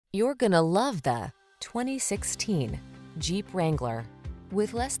You're gonna love the 2016 Jeep Wrangler.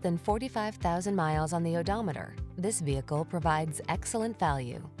 With less than 45,000 miles on the odometer, this vehicle provides excellent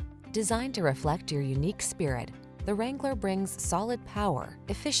value. Designed to reflect your unique spirit, the Wrangler brings solid power,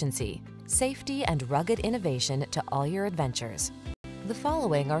 efficiency, safety, and rugged innovation to all your adventures. The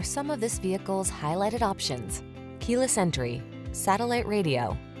following are some of this vehicle's highlighted options: keyless entry, satellite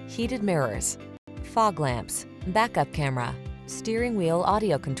radio, heated mirrors, fog lamps, backup camera, steering wheel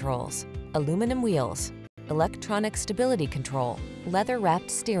audio controls, aluminum wheels, electronic stability control,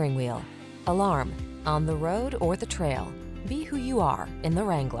 leather-wrapped steering wheel, alarm. On the road or the trail, be who you are in the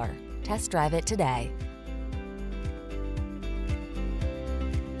Wrangler. Test drive it today.